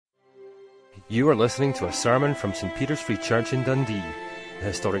You are listening to a sermon from St. Peter's Free Church in Dundee, the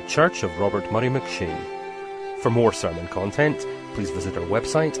historic church of Robert Murray McShane. For more sermon content, please visit our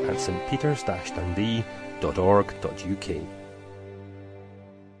website at stpeters-dundee.org.uk.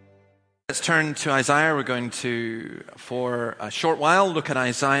 Let's turn to Isaiah. We're going to, for a short while, look at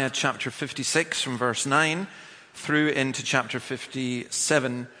Isaiah chapter 56 from verse 9 through into chapter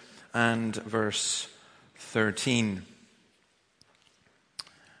 57 and verse 13.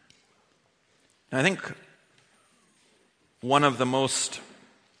 I think one of the most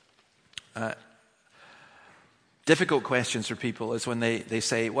difficult questions for people is when they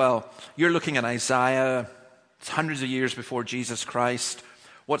say, well, you're looking at Isaiah, it's hundreds of years before Jesus Christ.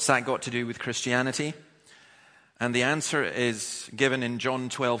 What's that got to do with Christianity? And the answer is given in John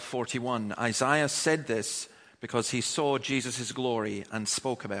 12:41. Isaiah said this because he saw Jesus' glory and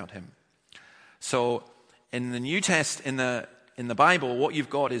spoke about him. So in the New Testament, in the Bible, what you've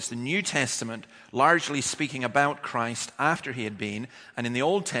got is the New Testament largely speaking about Christ after he had been, and in the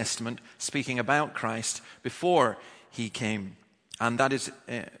Old Testament speaking about Christ before he came. And that is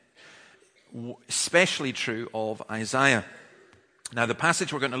especially true of Isaiah. Now, the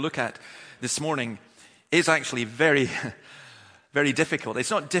passage we're going to look at this morning is actually very, very difficult. It's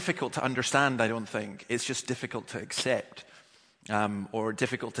not difficult to understand, I don't think. It's just difficult to accept or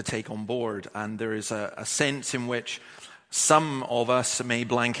difficult to take on board. And there is a sense in which some of us may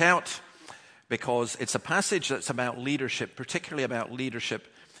blank out because it's a passage that's about leadership, particularly about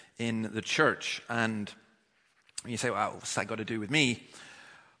leadership in the church. And you say, well, what's that got to do with me?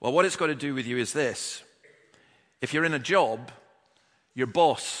 Well, what it's got to do with you is this. If you're in a job, your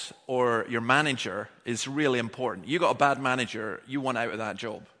boss or your manager is really important. You got a bad manager, you want out of that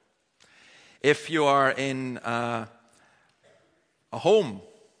job. If you are in a home,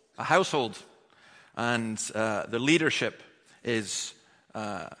 a household, and the leadership is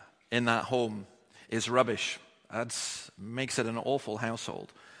in that home is rubbish, that makes it an awful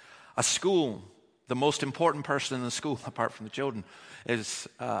household. A school, the most important person in the school, apart from the children, is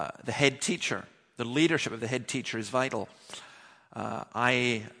the head teacher. The leadership of the head teacher is vital.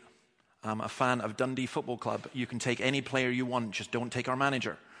 I am a fan of Dundee Football Club. You can take any player you want, just don't take our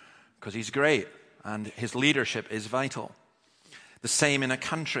manager, because he's great and his leadership is vital. The same in a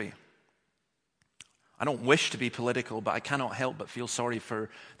country. I don't wish to be political, but I cannot help but feel sorry for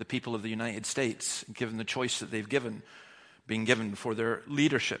the people of the United States, given the choice that they've been given for their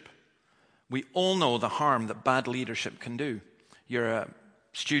leadership. We all know the harm that bad leadership can do. You're a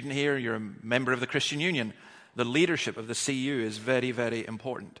student here, you're a member of the Christian Union. The leadership of the CU is very, very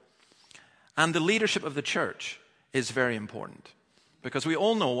important. And the leadership of the church is very important, because we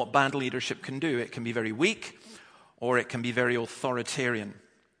all know what bad leadership can do. It can be very weak, or it can be very authoritarian.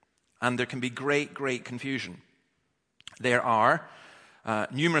 And there can be great, great confusion. There are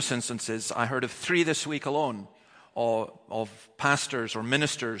numerous instances, I heard of 3 this week alone, of pastors or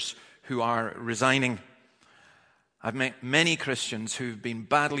ministers who are resigning. I've met many Christians who've been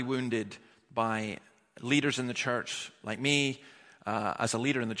badly wounded by leaders in the church, like me, as a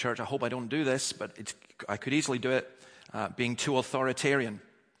leader in the church. I hope I don't do this, but I could easily do it, being too authoritarian.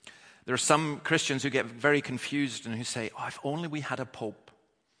 There are some Christians who get very confused and who say, oh, if only we had a pope.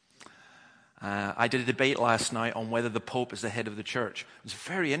 I did a debate last night on whether the Pope is the head of the church. It was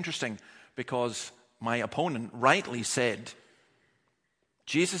very interesting because my opponent rightly said,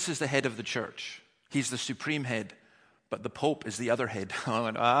 Jesus is the head of the church. He's the supreme head, but the Pope is the other head. I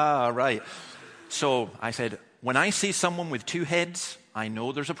went, right. So I said, when I see someone with 2 heads, I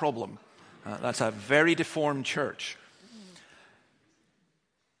know there's a problem. That's a very deformed church.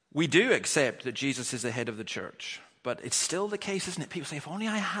 We do accept that Jesus is the head of the church. But it's still the case, isn't it? People say, if only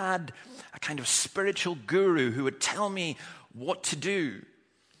I had a kind of spiritual guru who would tell me what to do.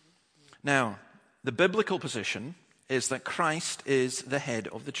 Now, the biblical position is that Christ is the head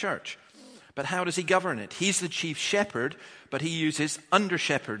of the church. But how does he govern it? He's the chief shepherd, but he uses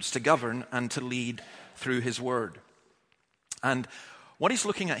under-shepherds to govern and to lead through his word. And what he's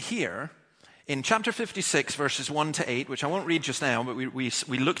looking at here, in chapter 56, verses 1 to 8, which I won't read just now, but we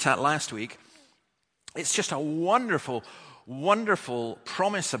looked at last week, it's just a wonderful, wonderful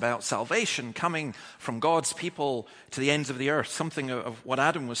promise about salvation coming from God's people to the ends of the earth, something of what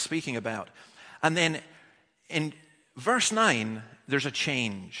Adam was speaking about. And then in verse 9, there's a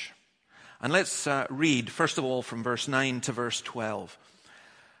change. And let's read, first of all, from verse 9 to verse 12.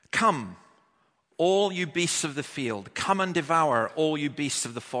 Come, all you beasts of the field, come and devour all you beasts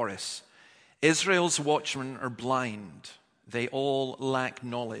of the forest. Israel's watchmen are blind. They all lack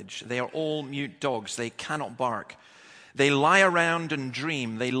knowledge. They are all mute dogs. They cannot bark. They lie around and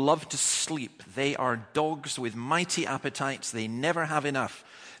dream. They love to sleep. They are dogs with mighty appetites. They never have enough.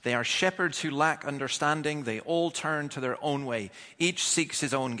 They are shepherds who lack understanding. They all turn to their own way. Each seeks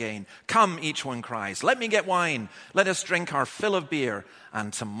his own gain. Come, each one cries, let me get wine. Let us drink our fill of beer.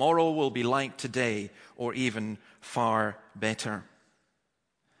 And tomorrow will be like today, or even far better.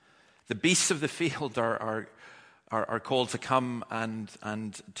 The beasts of the field are called to come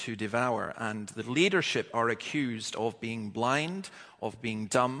and to devour. And the leadership are accused of being blind, of being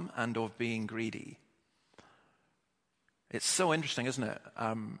dumb, and of being greedy. It's so interesting, isn't it?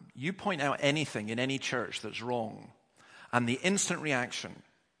 You point out anything in any church that's wrong, and the instant reaction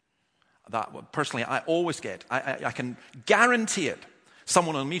that personally I always get, I can guarantee it.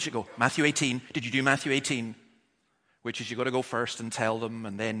 Someone will immediately go, Matthew 18, did you do Matthew 18? Which is you've got to go first and tell them,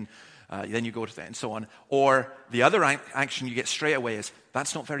 and then you go to that and so on. Or the other action you get straight away is,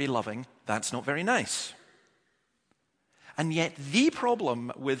 that's not very loving, that's not very nice. And yet the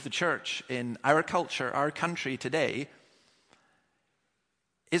problem with the church in our culture, our country today,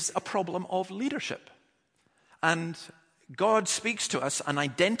 is a problem of leadership. And God speaks to us and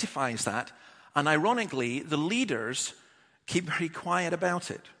identifies that, and ironically, the leaders keep very quiet about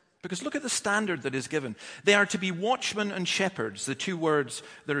it. Because look at the standard that is given. They are to be watchmen and shepherds, the two words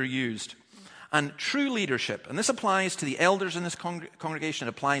that are used. And true leadership, and this applies to the elders in this congregation,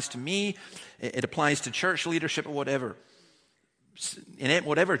 it applies to me, it applies to church leadership or whatever, in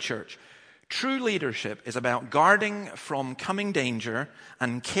whatever church. True leadership is about guarding from coming danger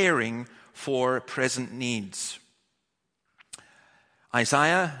and caring for present needs.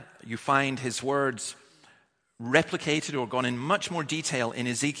 Isaiah, you find his words replicated or gone in much more detail in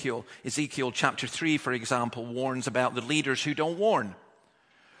Ezekiel. Ezekiel chapter 3, for example, warns about the leaders who don't warn.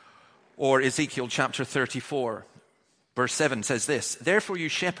 Or Ezekiel chapter 34, verse 7 says this, Therefore you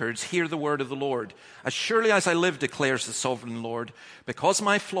shepherds, hear the word of the Lord. As surely as I live, declares the sovereign Lord, because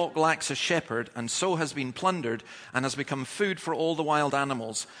my flock lacks a shepherd, and so has been plundered, and has become food for all the wild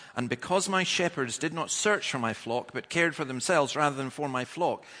animals, and because my shepherds did not search for my flock, but cared for themselves rather than for my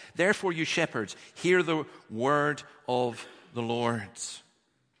flock, therefore you shepherds, hear the word of the Lord.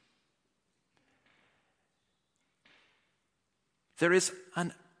 There is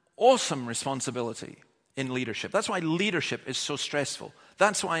an awesome responsibility in leadership. That's why leadership is so stressful.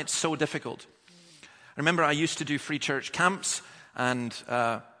 That's why it's so difficult. I remember I used to do free church camps, and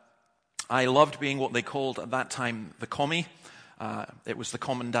I loved being what they called at that time the commie. It was the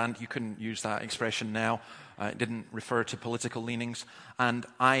commandant. You couldn't use that expression now. It didn't refer to political leanings. And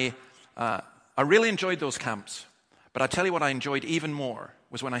I really enjoyed those camps. But I tell you what I enjoyed even more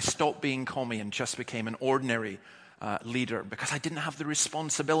was when I stopped being commie and just became an ordinary leader, because I didn't have the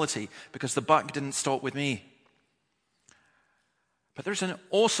responsibility, because the buck didn't stop with me. But there's an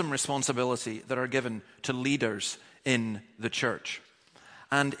awesome responsibility that are given to leaders in the church.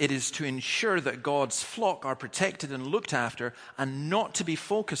 And it is to ensure that God's flock are protected and looked after, and not to be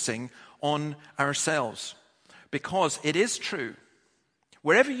focusing on ourselves. Because it is true,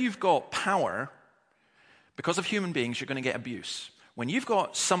 wherever you've got power, because of human beings, you're going to get abuse. When you've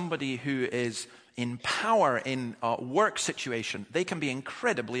got somebody who is in power in a work situation, they can be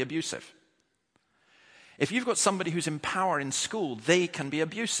incredibly abusive. If you've got somebody who's in power in school, they can be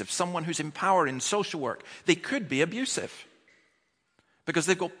abusive. Someone who's in power in social work, they could be abusive because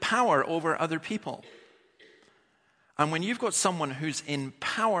they've got power over other people. And when you've got someone who's in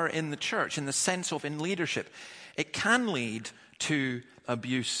power in the church, in the sense of in leadership, it can lead to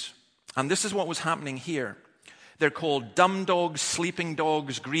abuse. And this is what was happening here. They're called dumb dogs, sleeping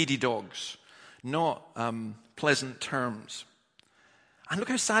dogs, greedy dogs. Not pleasant terms. And look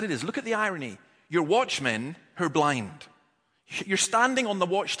how sad it is. Look at the irony. You're watchmen who are blind. You're standing on the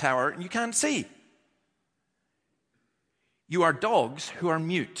watchtower and you can't see. You are dogs who are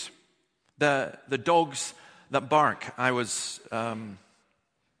mute. The dogs that bark. I was at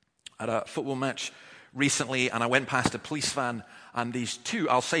a football match recently, and I went past a police van, and these two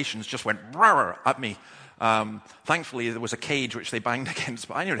Alsatians just went rawr at me. Thankfully, there was a cage which they banged against,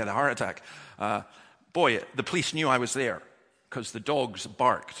 but I nearly had a heart attack. The police knew I was there because the dogs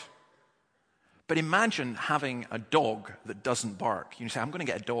barked. But imagine having a dog that doesn't bark. You say, I'm going to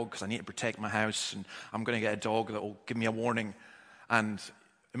get a dog because I need to protect my house, and I'm going to get a dog that will give me a warning. And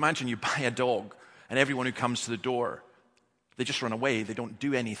imagine you buy a dog, and everyone who comes to the door, they just run away. They don't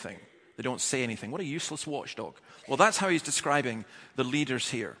do anything. They don't say anything. What a useless watchdog. Well, that's how he's describing the leaders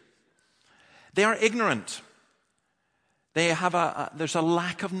here. They are ignorant. They have there's a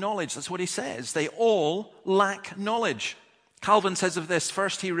lack of knowledge. That's what he says. They all lack knowledge. Calvin says of this,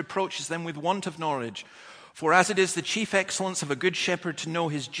 first he reproaches them with want of knowledge. For as it is the chief excellence of a good shepherd to know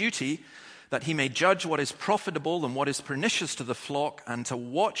his duty, that he may judge what is profitable and what is pernicious to the flock, and to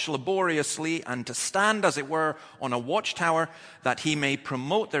watch laboriously, and to stand, as it were, on a watchtower, that he may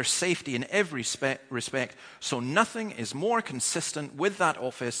promote their safety in every respect. So nothing is more consistent with that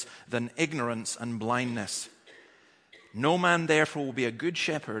office than ignorance and blindness. No man, therefore, will be a good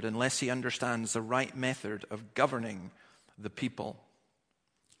shepherd unless he understands the right method of governing the people.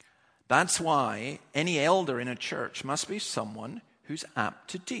 That's why any elder in a church must be someone who's apt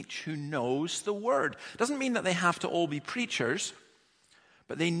to teach, who knows the word. Doesn't mean that they have to all be preachers,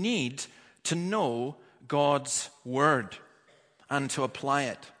 but they need to know God's word and to apply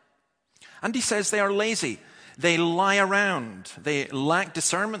it. And he says they are lazy. They lie around. They lack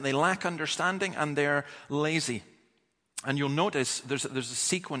discernment. They lack understanding, and they're lazy. And you'll notice there's a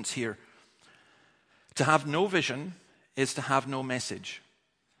sequence here. To have no vision is to have no message.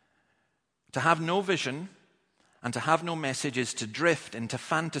 To have no vision and to have no message is to drift into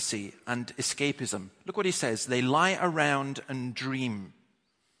fantasy and escapism. Look what he says. They lie around and dream.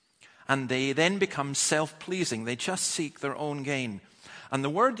 And they then become self-pleasing. They just seek their own gain. And the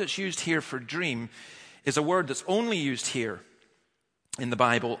word that's used here for dream is a word that's only used here in the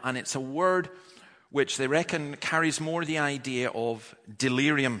Bible. And it's a word which they reckon carries more the idea of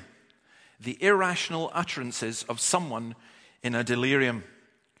delirium. The irrational utterances of someone in a delirium.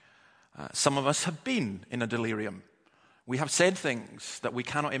 Some of us have been in a delirium. We have said things that we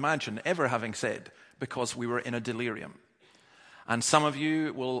cannot imagine ever having said because we were in a delirium. And some of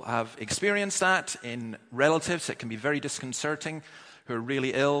you will have experienced that in relatives. It can be very disconcerting, who are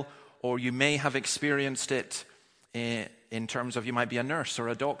really ill, or you may have experienced it in terms of you might be a nurse or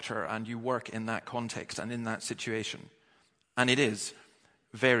a doctor and you work in that context and in that situation. And it is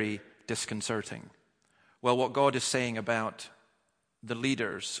very disconcerting. Well, what God is saying about the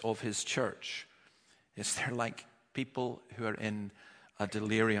leaders of his church is they're like people who are in a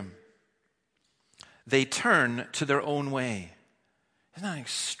delirium. They turn to their own way. Isn't that an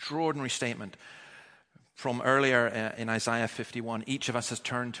extraordinary statement from earlier in Isaiah 51? Each of us has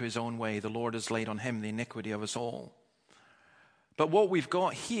turned to his own way. The Lord has laid on him the iniquity of us all. But what we've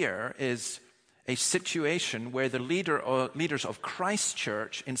got here is a situation where the leaders of Christ's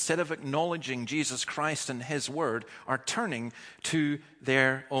church, instead of acknowledging Jesus Christ and his word, are turning to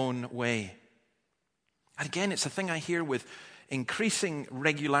their own way. And again, it's a thing I hear with increasing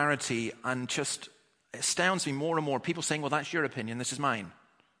regularity and just astounds me more and more. People saying, well, that's your opinion, this is mine.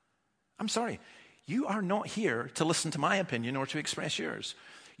 I'm sorry. You are not here to listen to my opinion or to express yours.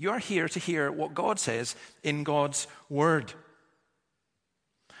 You are here to hear what God says in God's word.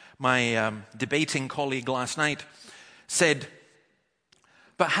 My debating colleague last night said,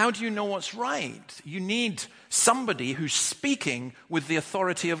 but how do you know what's right? You need somebody who's speaking with the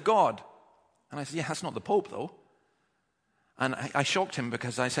authority of God. And I said, yeah, that's not the Pope, though. And I shocked him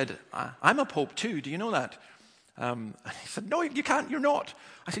because I said, I'm a Pope too, do you know that? And he said, no, you can't, you're not.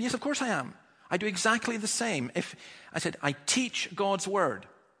 I said, yes, of course I am. I do exactly the same. I said, I teach God's word.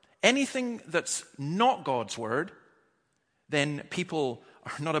 Anything that's not God's word, then people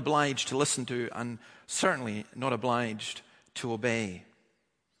are not obliged to listen to and certainly not obliged to obey.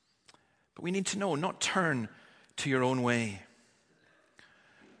 But we need to know, not turn to your own way.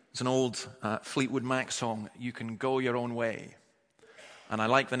 It's an old Fleetwood Mac song, you can go your own way. And I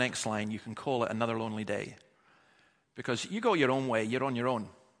like the next line, you can call it another lonely day. Because you go your own way, you're on your own.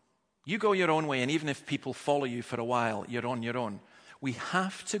 You go your own way, and even if people follow you for a while, you're on your own. We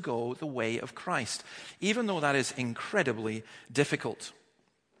have to go the way of Christ, even though that is incredibly difficult.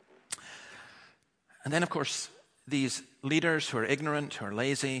 And then, of course, these leaders who are ignorant, who are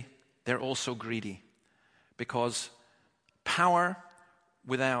lazy, they're also greedy. Because power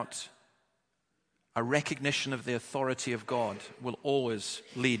without a recognition of the authority of God will always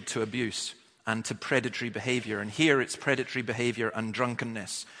lead to abuse and to predatory behavior. And here it's predatory behavior and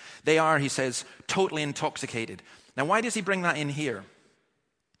drunkenness. They are, he says, totally intoxicated. Now, why does he bring that in here?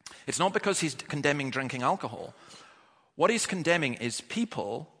 It's not because he's condemning drinking alcohol. What he's condemning is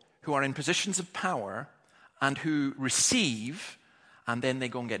people who are in positions of power and who receive and then they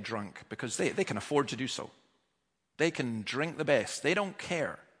go and get drunk because they can afford to do so. They can drink the best. They don't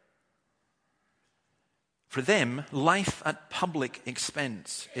care. For them, life at public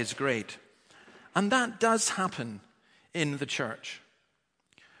expense is great. And that does happen in the church.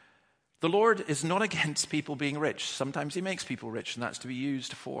 The Lord is not against people being rich. Sometimes he makes people rich, and that's to be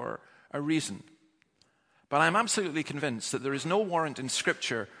used for a reason. But I'm absolutely convinced that there is no warrant in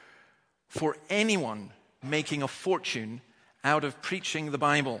Scripture for anyone making a fortune out of preaching the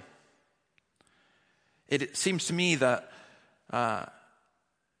Bible. It seems to me that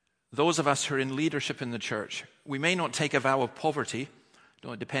those of us who are in leadership in the church, we may not take a vow of poverty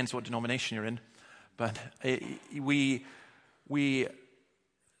It depends what denomination you're in. But we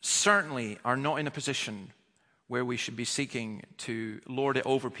certainly are not in a position where we should be seeking to lord it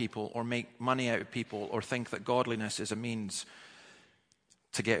over people or make money out of people or think that godliness is a means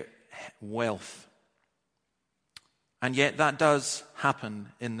to get wealth. And yet that does happen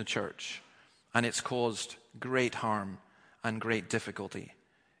in the church, and it's caused great harm and great difficulty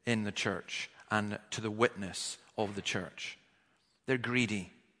in the church and to the witness of the church. They're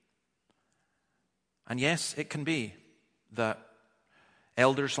greedy. And yes, it can be that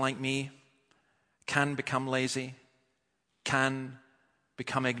elders like me can become lazy, can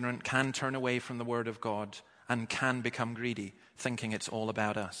become ignorant, can turn away from the Word of God, and can become greedy, thinking it's all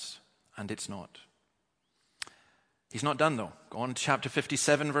about us, and it's not. He's not done, though. Go on to chapter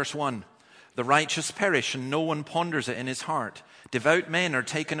 57, verse 1. The righteous perish, and no one ponders it in his heart. Devout men are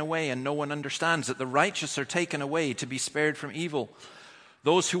taken away, and no one understands it. The righteous are taken away to be spared from evil.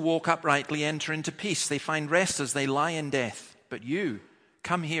 Those who walk uprightly enter into peace. They find rest as they lie in death. But you,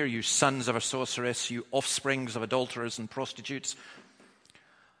 come here, you sons of a sorceress, you offsprings of adulterers and prostitutes.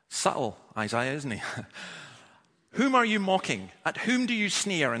 Subtle, Isaiah, isn't he? Whom are you mocking? At whom do you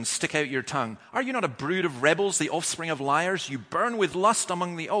sneer and stick out your tongue? Are you not a brood of rebels, the offspring of liars? You burn with lust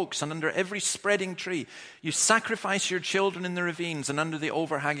among the oaks and under every spreading tree. You sacrifice your children in the ravines and under the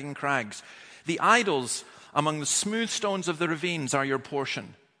overhanging crags. The idols among the smooth stones of the ravines are your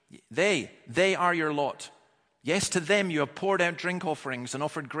portion. They are your lot. Yes, to them you have poured out drink offerings and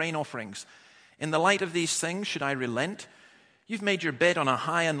offered grain offerings. In the light of these things, should I relent? You've made your bed on a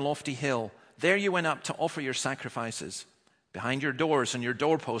high and lofty hill. There you went up to offer your sacrifices. Behind your doors and your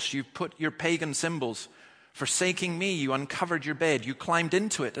doorposts, you've put your pagan symbols. Forsaking me, you uncovered your bed. You climbed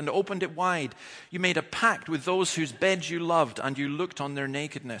into it and opened it wide. You made a pact with those whose beds you loved, and you looked on their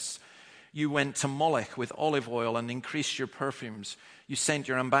nakedness. You went to Moloch with olive oil and increased your perfumes. You sent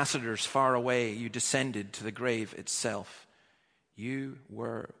your ambassadors far away. You descended to the grave itself. You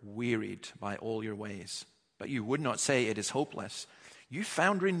were wearied by all your ways, but you would not say it is hopeless. You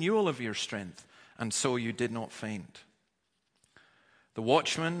found renewal of your strength, and so you did not faint. The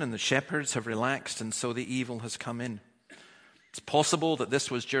watchmen and the shepherds have relaxed, and so the evil has come in. It's possible that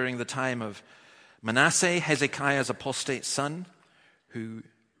this was during the time of Manasseh, Hezekiah's apostate son, who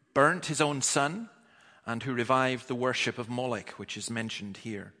burnt his own son and who revived the worship of Moloch, which is mentioned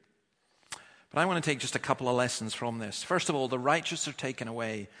here. But I want to take just a couple of lessons from this. First of all, the righteous are taken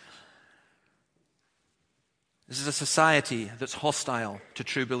away. This is a society that's hostile to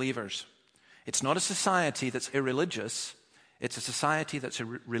true believers. It's not a society that's irreligious. It's a society that's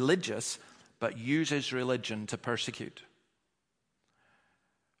religious but uses religion to persecute.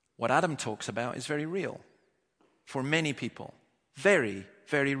 What Adam talks about is very real for many people. Very,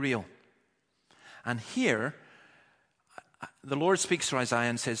 very real. And here, the Lord speaks to Isaiah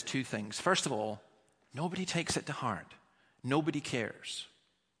and says two things. First of all, nobody takes it to heart. Nobody cares.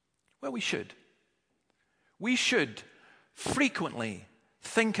 Well, we should. We should frequently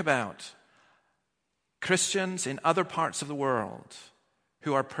think about Christians in other parts of the world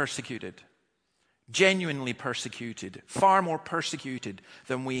who are persecuted, genuinely persecuted, far more persecuted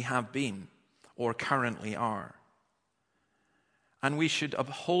than we have been or currently are. And we should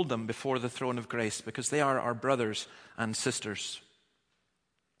uphold them before the throne of grace because they are our brothers and sisters.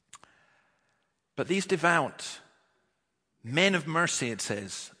 But these devout men of mercy, it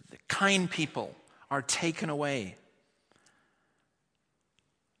says, the kind people, are taken away.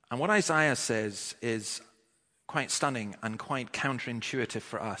 And what Isaiah says is quite stunning and quite counterintuitive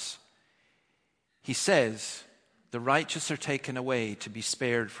for us. He says, the righteous are taken away to be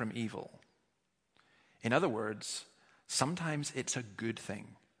spared from evil. In other words, sometimes it's a good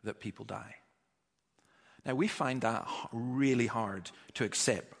thing that people die. Now, we find that really hard to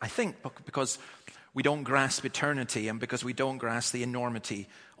accept, I think, because we don't grasp eternity and because we don't grasp the enormity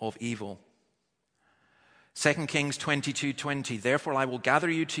of evil. 2 Kings 22:20, therefore I will gather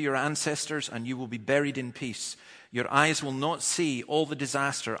you to your ancestors and you will be buried in peace. Your eyes will not see all the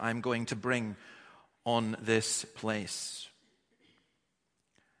disaster I'm going to bring on this place.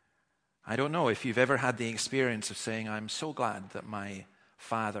 I don't know if you've ever had the experience of saying, I'm so glad that my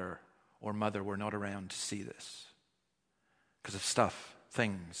father or mother were not around to see this because of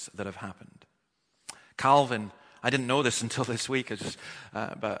things that have happened. Calvin, I didn't know this until this week,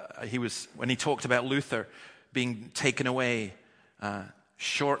 but when he talked about Luther being taken away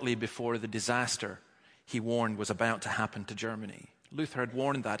shortly before the disaster he warned was about to happen to Germany. Luther had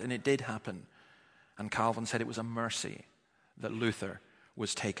warned that, and it did happen. And Calvin said it was a mercy that Luther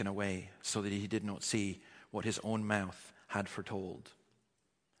was taken away so that he did not see what his own mouth had foretold.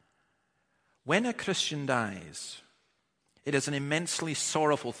 When a Christian dies, It is an immensely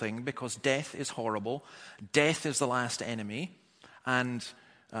sorrowful thing because death is horrible. Death is the last enemy. And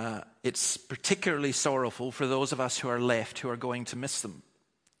it's particularly sorrowful for those of us who are left who are going to miss them.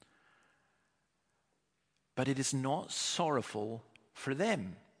 But it is not sorrowful for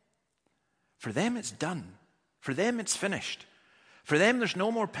them. For them it's done. For them it's finished. For them there's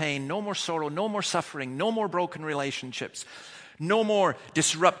no more pain, no more sorrow, no more suffering, no more broken relationships, no more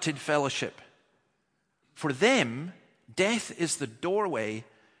disrupted fellowship. For them, death is the doorway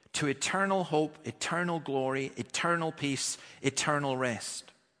to eternal hope, eternal glory, eternal peace, eternal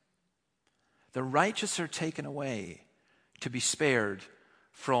rest. The righteous are taken away to be spared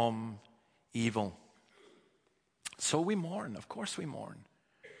from evil. So we mourn, of course we mourn,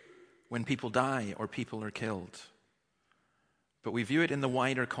 when people die or people are killed. But we view it in the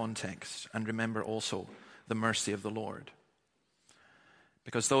wider context and remember also the mercy of the Lord.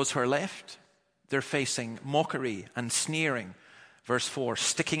 Because those who are left, they're facing mockery and sneering. Verse 4,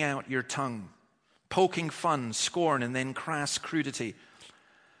 sticking out your tongue, poking fun, scorn, and then crass crudity.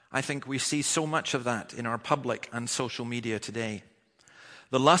 I think we see so much of that in our public and social media today.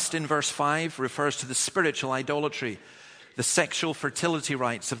 The lust in verse 5 refers to the spiritual idolatry, the sexual fertility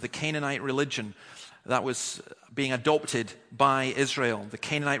rites of the Canaanite religion that was being adopted by Israel. The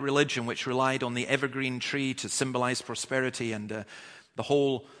Canaanite religion, which relied on the evergreen tree to symbolize prosperity, and the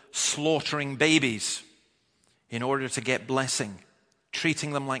whole slaughtering babies in order to get blessing,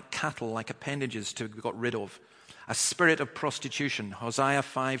 treating them like cattle, like appendages to be got rid of. A spirit of prostitution, Hosea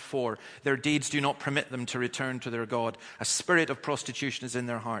 5:4. Their deeds do not permit them to return to their God. A spirit of prostitution is in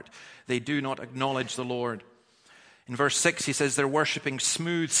their heart. They do not acknowledge the Lord. In verse 6, he says they're worshiping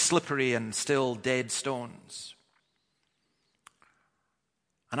smooth, slippery, and still dead stones.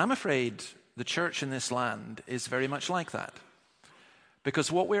 And I'm afraid the church in this land is very much like that.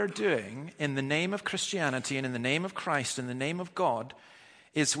 Because what we're doing in the name of Christianity and in the name of Christ, in the name of God,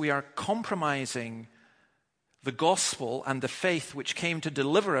 is we are compromising the gospel and the faith which came to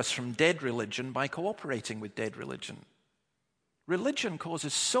deliver us from dead religion by cooperating with dead religion. Religion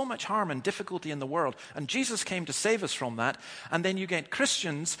causes so much harm and difficulty in the world, and Jesus came to save us from that. And then you get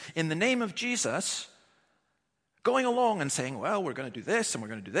Christians in the name of Jesus going along and saying, well, we're going to do this, and we're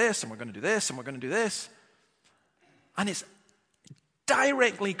going to do this, and we're going to do this, and we're going to do this. And it's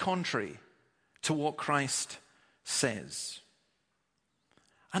directly contrary to what Christ says.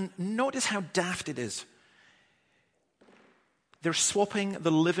 And notice how daft it is. They're swapping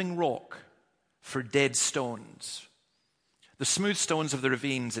the living rock for dead stones. The smooth stones of the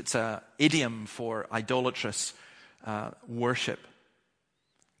ravines, it's an idiom for idolatrous worship.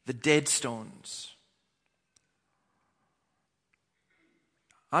 The dead stones.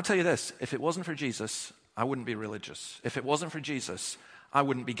 I'll tell you this, if it wasn't for Jesus, I wouldn't be religious. If it wasn't for Jesus, I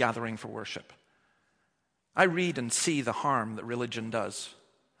wouldn't be gathering for worship. I read and see the harm that religion does,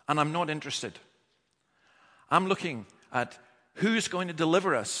 and I'm not interested. I'm looking at who's going to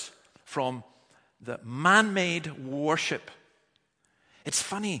deliver us from the man-made worship. It's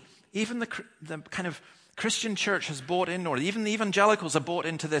funny, even the kind of Christian church has bought in, or even the evangelicals have bought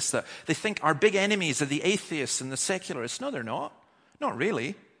into this, that they think our big enemies are the atheists and the secularists. No, they're not. Not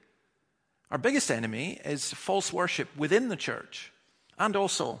really. Our biggest enemy is false worship within the church and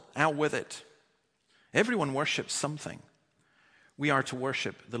also out with it. Everyone worships something. We are to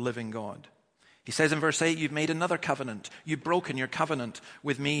worship the living God. He says in verse 8, you've made another covenant. You've broken your covenant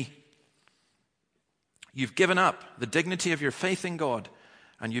with me. You've given up the dignity of your faith in God,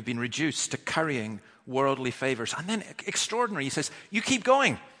 and you've been reduced to currying worldly favors. And then extraordinary, he says, you keep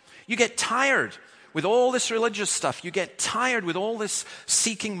going. You get tired with all this religious stuff. You get tired with all this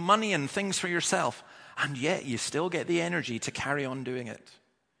seeking money and things for yourself. And yet you still get the energy to carry on doing it.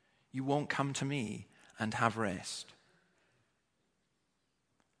 You won't come to me and have rest.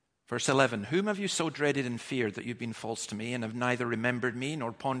 Verse 11, whom have you so dreaded and feared that you've been false to me and have neither remembered me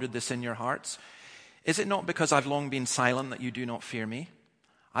nor pondered this in your hearts? Is it not because I've long been silent that you do not fear me?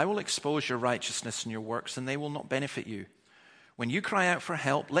 I will expose your righteousness and your works, and they will not benefit you. When you cry out for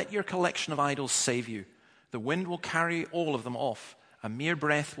help, let your collection of idols save you. The wind will carry all of them off. A mere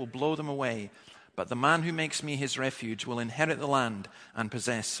breath will blow them away. But the man who makes me his refuge will inherit the land and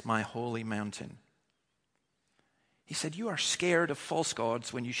possess my holy mountain. He said, you are scared of false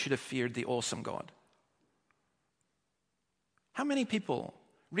gods when you should have feared the awesome God. How many people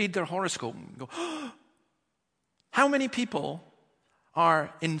read their horoscope and go, oh! How many people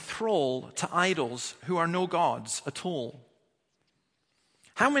are enthralled to idols who are no gods at all?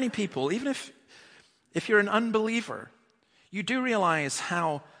 How many people, even if you're an unbeliever, you do realize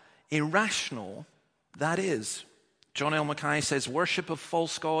how irrational that is. John L. Mackay says, worship of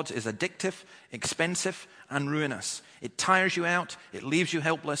false gods is addictive, expensive, and ruinous. It tires you out, it leaves you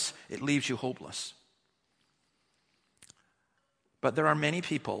helpless, it leaves you hopeless. But there are many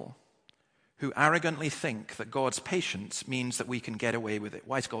people who arrogantly think that God's patience means that we can get away with it.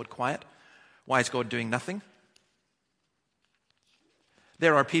 Why is God quiet? Why is God doing nothing?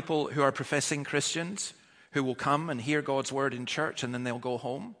 There are people who are professing Christians who will come and hear God's word in church, and then they'll go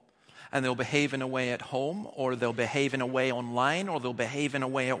home and they'll behave in a way at home, or they'll behave in a way online, or they'll behave in a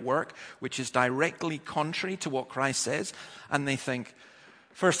way at work which is directly contrary to what Christ says. And they think,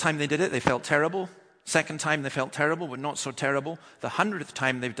 first time they did it, they felt terrible. Second time they felt terrible, but not so terrible. The 100th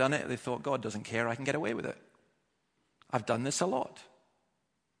time they've done it, they thought, God doesn't care, I can get away with it. I've done this a lot.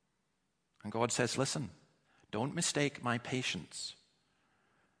 And God says, listen, don't mistake my patience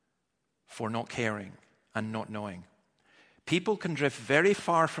for not caring and not knowing. People can drift very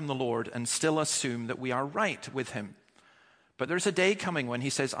far from the Lord and still assume that we are right with him. But there's a day coming when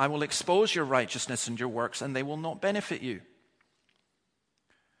he says, I will expose your righteousness and your works, and they will not benefit you.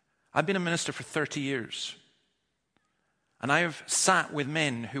 I've been a minister for 30 years. And I have sat with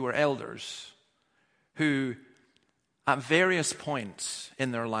men who were elders who, at various points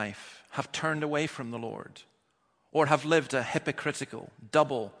in their life, have turned away from the Lord or have lived a hypocritical,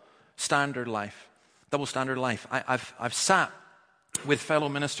 double standard life. I've sat with fellow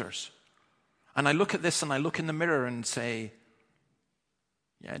ministers, and I look at this and I look in the mirror and say,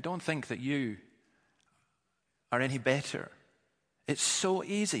 yeah, I don't think that you are any better. It's so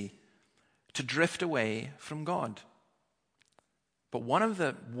easy to drift away from God. But one of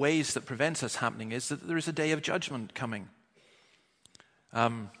the ways that prevents us happening is that there is a day of judgment coming.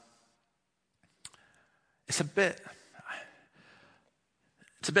 It's a bit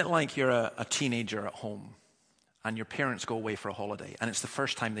like you're a teenager at home and your parents go away for a holiday and it's the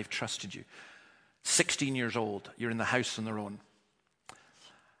first time they've trusted you. 16 years old, you're in the house on their own.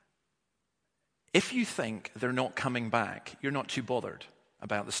 If you think they're not coming back, you're not too bothered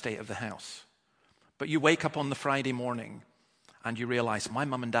about the state of the house. But you wake up on the Friday morning and you realize, my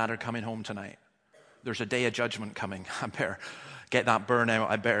mum and dad are coming home tonight. There's a day of judgment coming. I better get that burnout.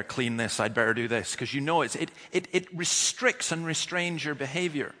 I better clean this. I'd better do this. Because you know it restricts and restrains your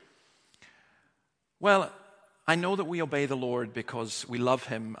behavior. Well, I know that we obey the Lord because we love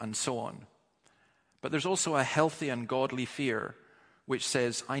him and so on. But there's also a healthy and godly fear which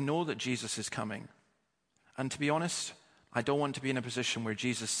says, I know that Jesus is coming. And to be honest, I don't want to be in a position where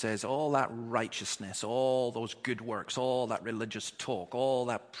Jesus says all that righteousness, all those good works, all that religious talk, all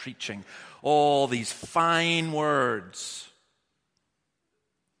that preaching, all these fine words,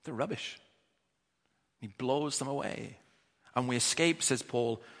 they're rubbish. He blows them away. And we escape, says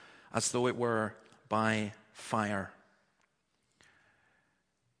Paul, as though it were by fire.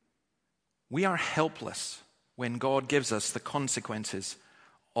 We are helpless when God gives us the consequences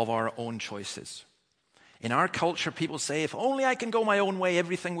of our own choices. In our culture, people say, if only I can go my own way,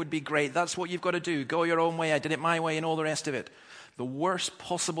 everything would be great. That's what you've got to do. Go your own way. I did it my way and all the rest of it. The worst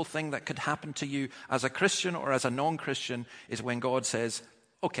possible thing that could happen to you as a Christian or as a non-Christian is when God says,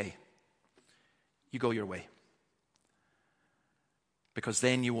 okay, you go your way. Because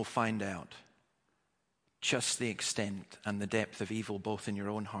then you will find out just the extent and the depth of evil both in your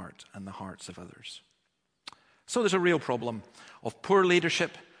own heart and the hearts of others. So there's a real problem of poor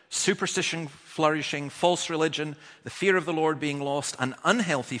leadership, superstition flourishing, false religion, the fear of the Lord being lost, and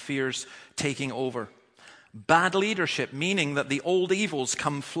unhealthy fears taking over. Bad leadership, meaning that the old evils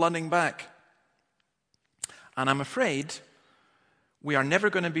come flooding back. And I'm afraid we are never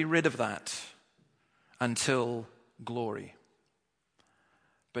going to be rid of that until glory.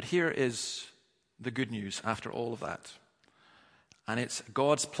 But here is the good news after all of that. And it's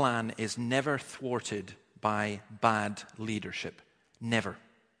God's plan is never thwarted by bad leadership. Never.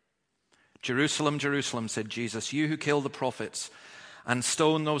 Jerusalem, Jerusalem, said Jesus, you who kill the prophets and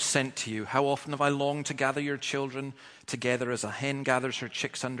stone those sent to you, how often have I longed to gather your children together as a hen gathers her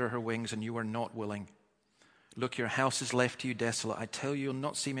chicks under her wings, and you are not willing. Look, your house is left to you desolate. I tell you, you'll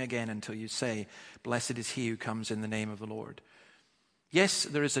not see me again until you say, blessed is he who comes in the name of the Lord. Yes,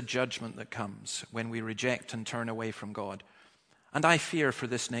 there is a judgment that comes when we reject and turn away from God. And I fear for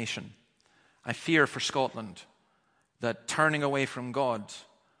this nation. I fear for Scotland that turning away from God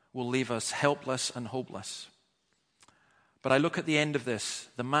will leave us helpless and hopeless. But I look at the end of this.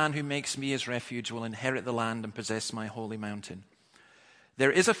 The man who makes me his refuge will inherit the land and possess my holy mountain.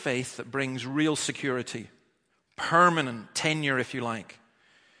 There is a faith that brings real security, permanent tenure, if you like.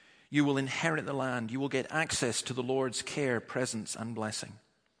 You will inherit the land. You will get access to the Lord's care, presence, and blessing.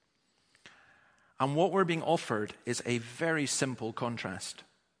 And what we're being offered is a very simple contrast.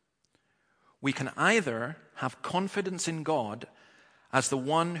 We can either have confidence in God as the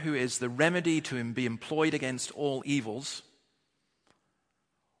one who is the remedy to be employed against all evils,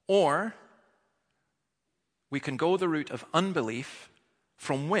 or we can go the route of unbelief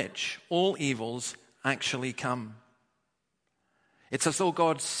from which all evils actually come. It's as though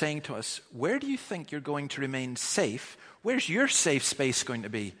God's saying to us, where do you think you're going to remain safe? Where's your safe space going to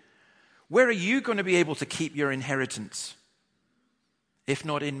be? Where are you going to be able to keep your inheritance, if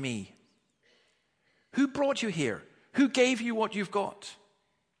not in me? Who brought you here? Who gave you what you've got?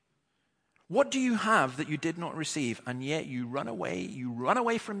 What do you have that you did not receive? And yet you run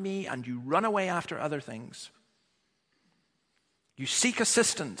away from me, and you run away after other things. You seek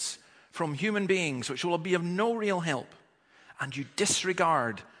assistance from human beings, which will be of no real help, and you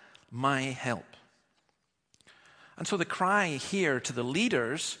disregard my help. And so the cry here to the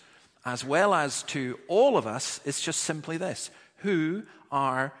leaders, as well as to all of us, is just simply this: who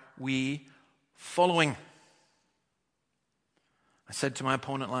are we following? I said to my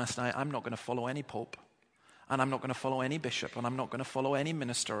opponent last night, I'm not going to follow any pope, and I'm not going to follow any bishop, and I'm not going to follow any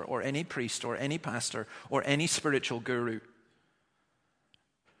minister or any priest or any pastor or any spiritual guru,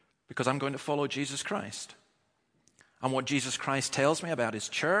 because I'm going to follow Jesus Christ. And what Jesus Christ tells me about his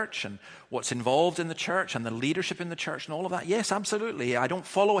church and what's involved in the church and the leadership in the church and all of that, yes, absolutely. I don't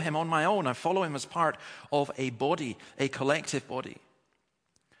follow him on my own. I follow him as part of a body, a collective body.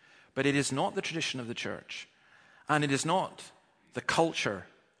 But it is not the tradition of the church, and it is not the culture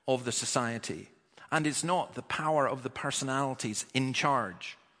of the society, and it's not the power of the personalities in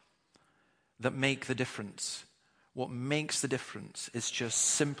charge that make the difference. What makes the difference is just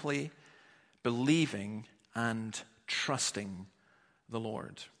simply believing and trusting the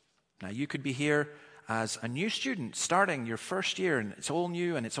Lord. Now, you could be here as a new student starting your first year, and it's all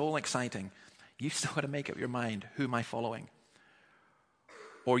new and it's all exciting. You've still got to make up your mind, who am I following?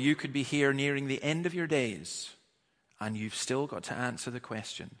 Or you could be here nearing the end of your days, and you've still got to answer the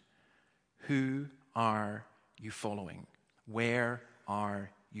question, who are you following? Where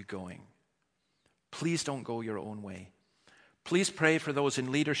are you going? Please don't go your own way. Please pray for those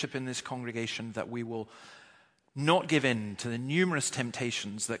in leadership in this congregation that we will not give in to the numerous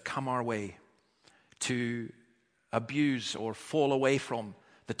temptations that come our way to abuse or fall away from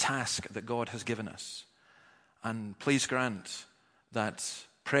the task that God has given us. And please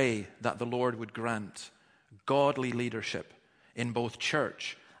pray that the Lord would grant godly leadership in both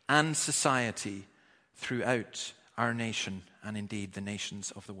church and society throughout our nation and indeed the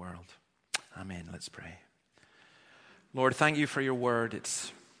nations of the world. Amen. Let's pray. Lord, thank you for your word.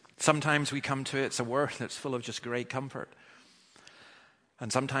 Sometimes we come to it, it's a word that's full of just great comfort.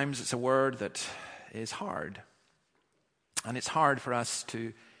 And sometimes it's a word that is hard. And it's hard for us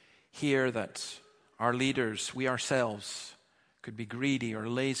to hear that our leaders, we ourselves, could be greedy or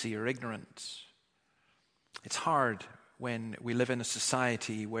lazy or ignorant. It's hard when we live in a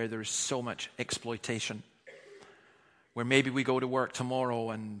society where there's so much exploitation, where maybe we go to work tomorrow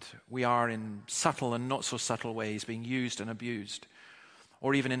and we are in subtle and not so subtle ways being used and abused.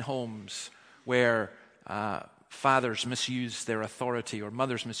 Or even in homes where fathers misuse their authority or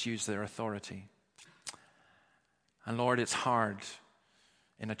mothers misuse their authority. And Lord, it's hard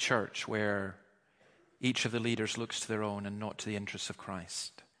in a church where each of the leaders looks to their own and not to the interests of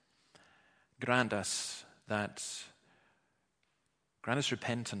Christ. Grant us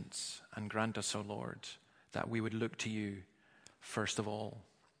repentance, and grant us, O Lord, that we would look to you first of all,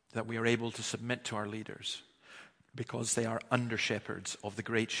 that we are able to submit to our leaders because they are under-shepherds of the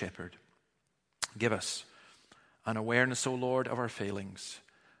great shepherd. Give us an awareness, O Lord, of our failings,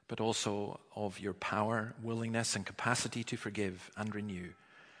 but also of your power, willingness, and capacity to forgive and renew.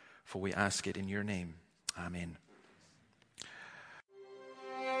 For we ask it in your name. Amen.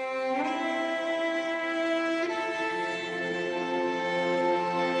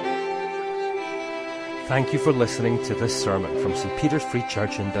 Thank you for listening to this sermon from St. Peter's Free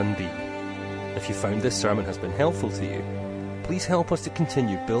Church in Dundee. If you found this sermon has been helpful to you, please help us to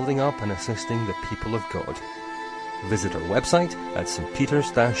continue building up and assisting the people of God. Visit our website at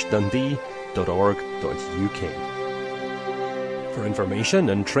stpeters-dundee.org.uk. For information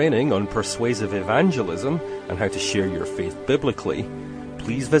and training on persuasive evangelism and how to share your faith biblically,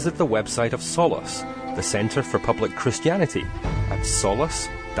 please visit the website of Solace, the Centre for Public Christianity, at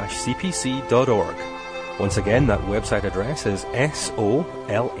solace-cpc.org. Once again, that website address is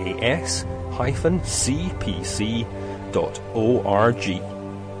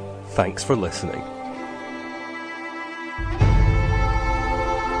solas-cpc.org. Thanks for listening.